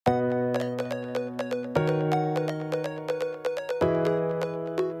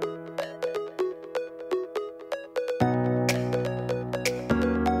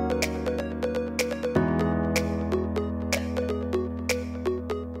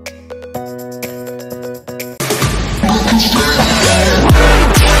So,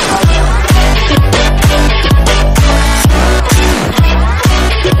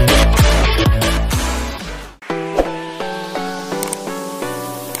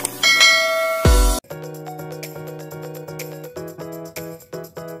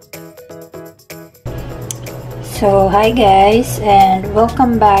 hi guys, and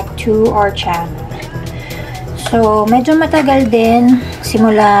welcome back to our channel. So, medyo matagal din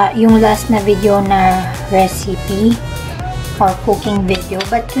simula yung last na video na recipe or cooking video.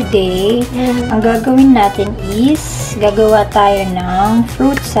 But today, ang gagawin natin is gagawa tayo ng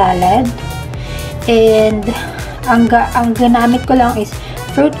fruit salad. And ang ginamit ko lang is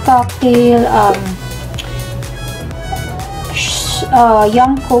fruit cocktail,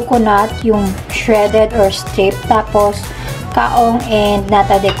 young coconut, yung shredded or strip, tapos kaong and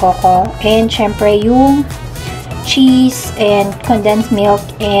nata de coco, and syempre yung cheese and condensed milk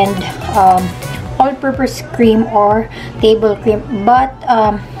and all-purpose cream or table cream. But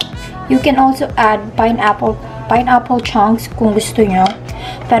you can also add pineapple chunks kung gusto nyo,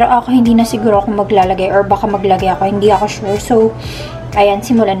 pero ako hindi na siguro ako maglalagay, or baka maglagay ako, hindi ako sure. So ayan,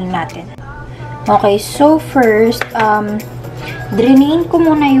 simulan na natin. Okay, so first drainain ko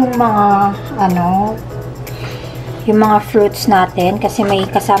muna yung mga yung mga fruits natin kasi may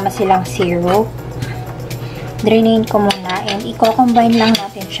kasama silang syrup. Drainain ko muna and i-combine lang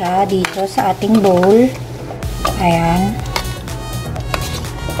natin siya dito sa ating bowl. Ayan.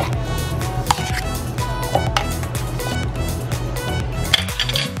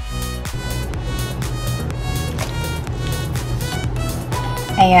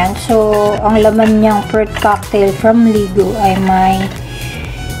 Ayan, so ang laman niyang fruit cocktail from Ligo ay may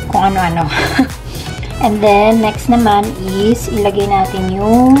kung ano-ano. And then, next naman is ilagay natin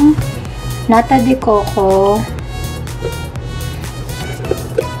yung nata de coco.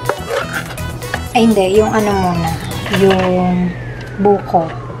 Ay, hindi, yung ano muna, yung buko.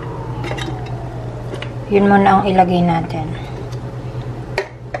 Yun muna ang ilagay natin.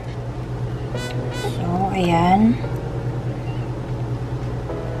 So, ayan.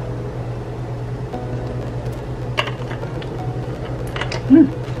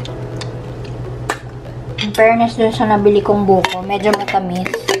 In fairness dun sa nabili kong buko, medyo matamis.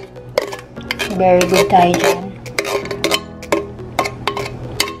 Very good tayo dyan.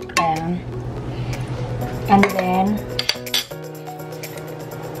 Ayan. And then,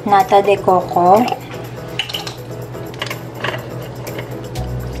 nata de coco.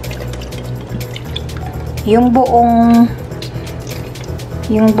 Yung buong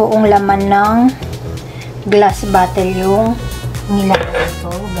laman ng glass bottle yung nilagay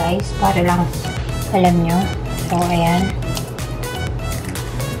ko, guys, para lang alam nyo. So, ayan.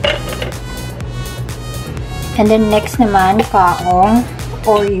 And then, next naman, kaong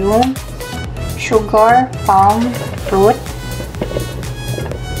or yung sugar palm fruit.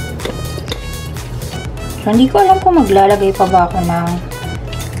 So, hindi ko alam kung maglalagay pa ba ako ng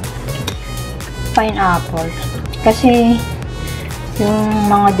pineapple. Kasi,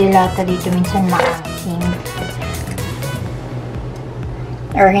 yung mga delata dito minsan maasim.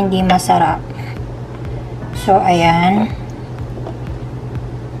 Or hindi masarap. So, ayan.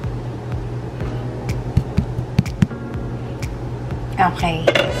 Okay.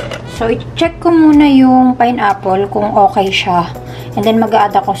 So, i-check ko muna yung pineapple kung okay siya. And then,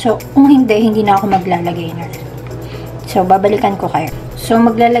 mag-a-add ako. So, kung hindi na ako maglalagay na. So, babalikan ko kayo. So,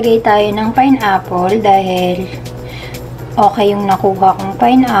 maglalagay tayo ng pineapple dahil okay yung nakuha kong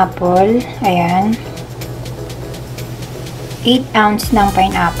pineapple. Ayan. 8 ounce ng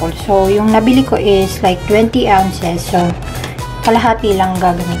pineapple. So, yung nabili ko is like 20 ounces. So, kalahati lang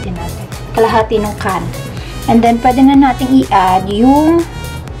gagamitin natin. Kalahati ng can. And then, pwede na natin i-add yung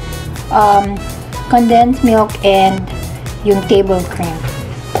condensed milk and yung table cream.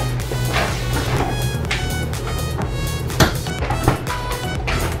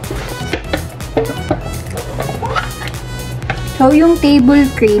 So, yung table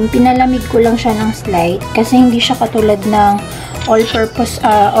cream, pinalamig ko lang siya ng slight kasi hindi siya katulad ng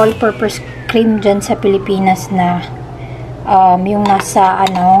all-purpose cream dyan sa Pilipinas na yung nasa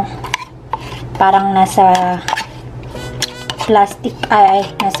parang nasa plastic,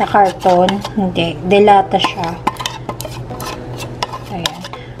 nasa carton. Hindi, delata siya. Ayan.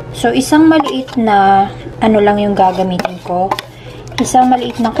 So, isang maliit na lang yung gagamitin ko. Isang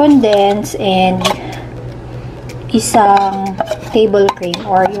maliit na condense and isang table cream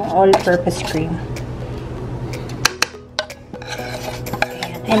or yung all-purpose cream.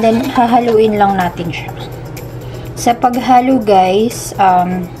 Ayan. And then, hahaluin lang natin siya. Sa paghalo, guys,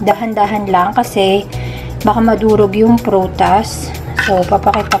 dahan-dahan lang kasi baka madurog yung prutas. So,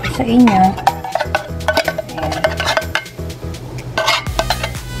 papakita ko sa inyo. Ayan.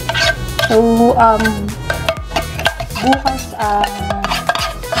 bukas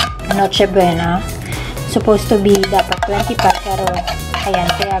Noche Buena. Supposed to be dapat 25, pero ayan,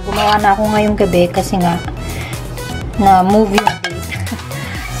 kaya gumawa na ako ngayong gabi kasi nga na movie date.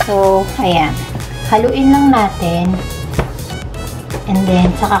 So, ayan. Haluin lang natin. And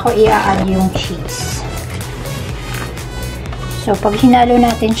then, saka ko i-add yung cheese. So, pag hinalo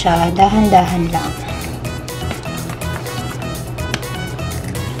natin siya, dahan-dahan lang.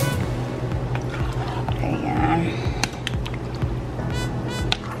 Ayan.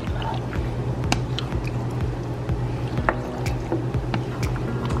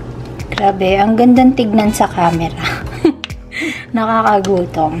 Grabe, ang gandang tignan sa camera.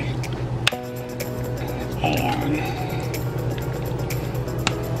 Nakakagutom. Ayan.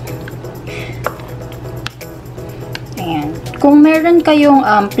 Ayan. Kung meron kayong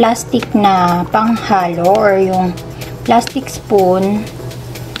plastic na panghalo or yung plastic spoon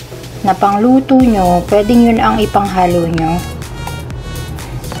na pangluto nyo, pwedeng yun ang ipanghalo nyo.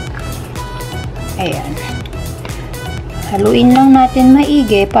 Ayan. Haluin lang natin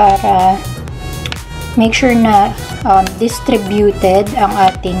maigi para make sure na distributed ang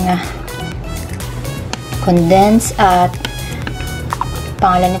ating condensed at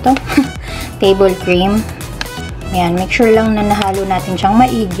pangalan nito table cream. Ayan, make sure lang na nahalo natin siyang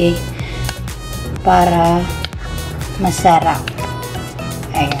maigi para masarap.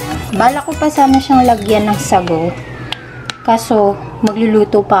 Ayan. Bala ko pa sana siyang lagyan ng sago, kaso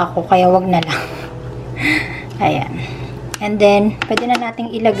magluluto pa ako kaya wag na lang. Ayan. And then, pwede na nating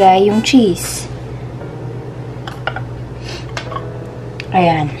ilagay yung cheese.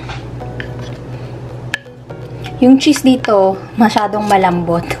 Ayan. Yung cheese dito, masyadong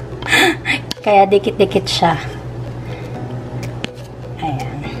malambot. Kaya dikit-dikit siya.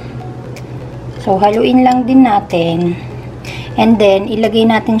 Ayan. So, haluin lang din natin. And then, ilagay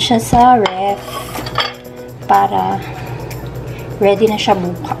natin siya sa ref para ready na siya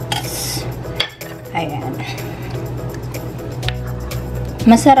bukas. Ayan.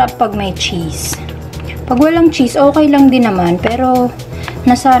 Masarap pag may cheese. Pag walang cheese, okay lang din naman. Pero,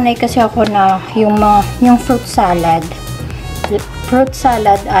 nasanay kasi ako na yung fruit salad. Fruit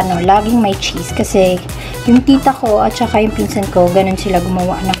salad, laging may cheese. Kasi, yung tita ko at saka yung pinsan ko, ganun sila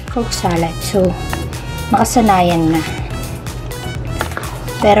gumawa ng fruit salad. So, makasanayan na.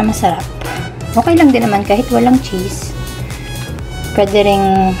 Pero masarap. Okay lang din naman kahit walang cheese. Pwede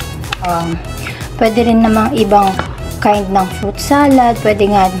rin namang ibang kind ng fruit salad. Pwede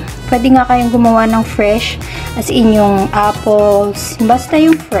nga kayong gumawa ng fresh, as in yung apples, basta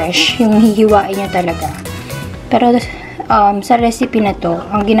yung fresh, yung hihiwain nyo talaga. Pero sa recipe na to,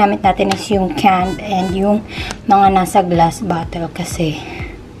 ang ginamit natin is yung canned and yung mga nasa glass bottle kasi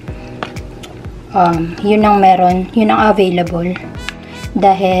yun ang meron, yun ang available.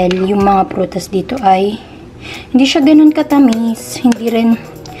 Dahil yung mga prutas dito ay hindi siya ganun katamis, hindi rin,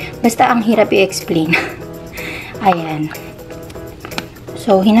 basta ang hirap i-explain. Ayan.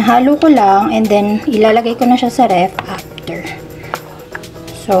 So, hinahalo ko lang and then ilalagay ko na siya sa ref after.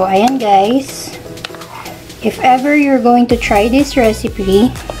 So, ayan guys. If ever you're going to try this recipe,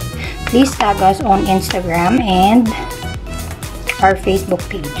 please tag us on Instagram and our Facebook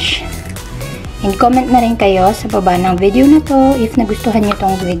page. And comment na rin kayo sa baba ng video na to if nagustuhan nyo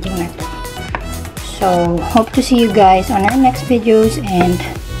tong video na to. So, hope to see you guys on our next videos and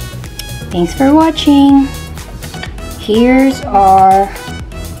thanks for watching. Here's our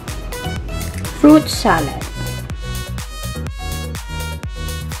fruit salad.